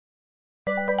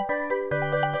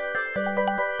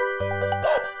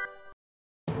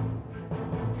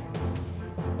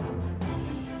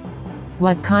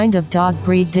What kind of dog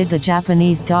breed did the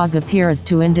Japanese dog appear as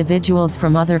to individuals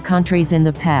from other countries in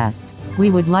the past? We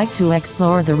would like to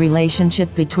explore the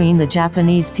relationship between the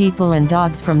Japanese people and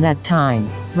dogs from that time,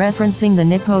 referencing the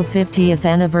Nippo 50th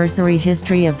anniversary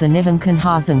history of the Nihonkan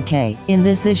Hazunkei. In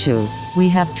this issue, we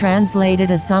have translated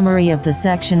a summary of the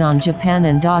section on Japan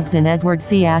and dogs in Edward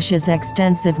C. Ashe's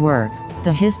extensive work,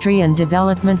 The History and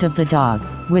Development of the Dog,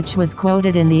 which was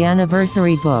quoted in the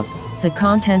anniversary book. The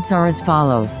contents are as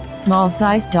follows.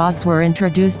 Small-sized dogs were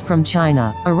introduced from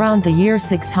China. Around the year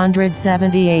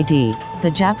 670 AD, the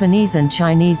Japanese and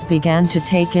Chinese began to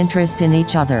take interest in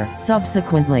each other.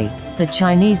 Subsequently, the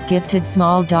Chinese gifted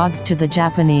small dogs to the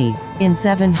Japanese. In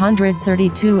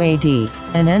 732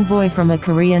 AD, an envoy from a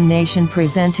Korean nation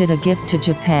presented a gift to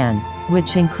Japan,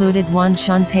 which included one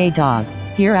Shunpei dog,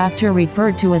 hereafter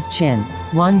referred to as Chin,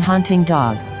 one hunting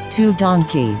dog, 2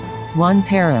 donkeys, 1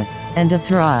 parrot, and a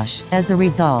thrush. As a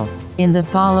result, in the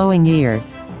following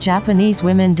years, Japanese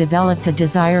women developed a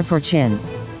desire for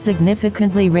chins,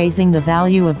 significantly raising the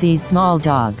value of these small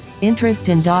dogs. Interest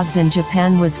in dogs in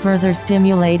Japan was further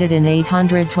stimulated in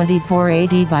 824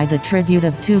 AD by the tribute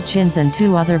of 2 chins and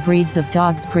 2 other breeds of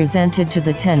dogs presented to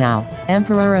the Tenno,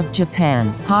 Emperor of Japan.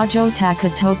 Hojo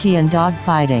Takatoki and dog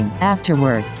fighting.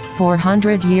 Afterward,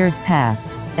 400 years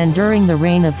passed, and during the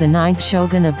reign of the 9th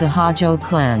shogun of the Hojo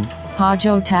clan,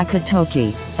 Hojo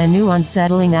Takatoki, a new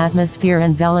unsettling atmosphere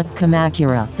enveloped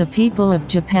Kamakura. The people of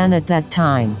Japan at that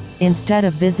time, instead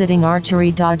of visiting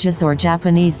archery dojos or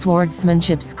Japanese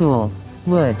swordsmanship schools,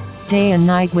 would, day and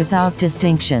night without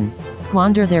distinction,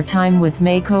 squander their time with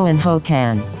Meiko and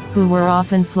Hokan, who were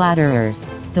often flatterers.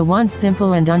 The once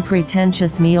simple and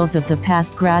unpretentious meals of the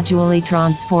past gradually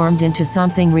transformed into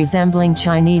something resembling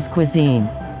Chinese cuisine.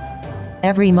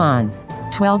 Every month,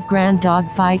 12 grand dog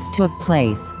fights took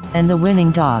place, and the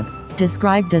winning dog,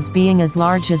 described as being as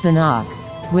large as an ox,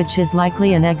 which is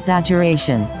likely an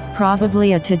exaggeration,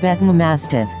 probably a Tibetan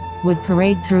Mastiff, would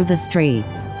parade through the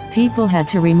streets. People had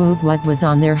to remove what was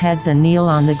on their heads and kneel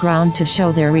on the ground to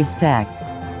show their respect.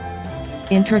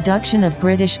 Introduction of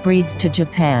British breeds to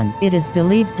Japan. It is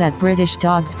believed that British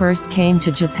dogs first came to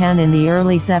Japan in the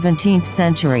early 17th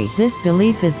century. This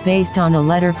belief is based on a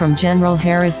letter from General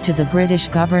Harris to the British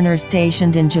governor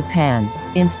stationed in Japan,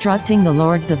 instructing the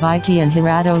lords of Iki and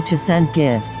Hirado to send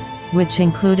gifts, which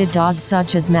included dogs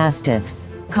such as mastiffs,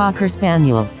 cocker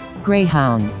spaniels,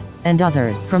 greyhounds, and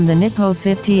others. From the Nippo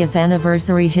 50th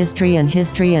anniversary history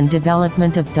and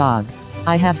development of dogs,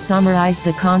 I have summarized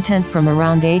the content from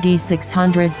around AD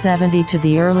 670 to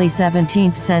the early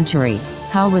 17th century.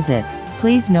 How was it?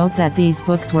 Please note that these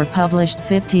books were published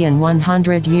 50 and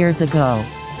 100 years ago,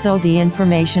 so the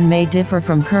information may differ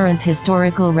from current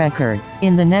historical records.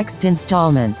 In the next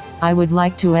installment, I would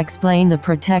like to explain the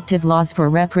protective laws for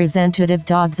representative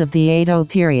dogs of the Edo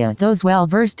period. Those well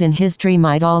versed in history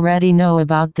might already know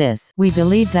about this. We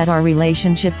believe that our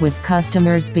relationship with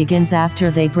customers begins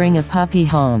after they bring a puppy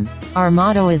home. Our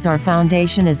motto is "Our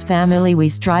foundation is family." We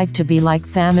strive to be like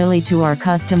family to our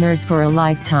customers for a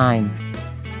lifetime.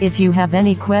 If you have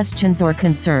any questions or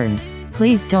concerns,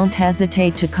 please don't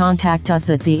hesitate to contact us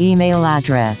at the email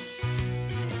address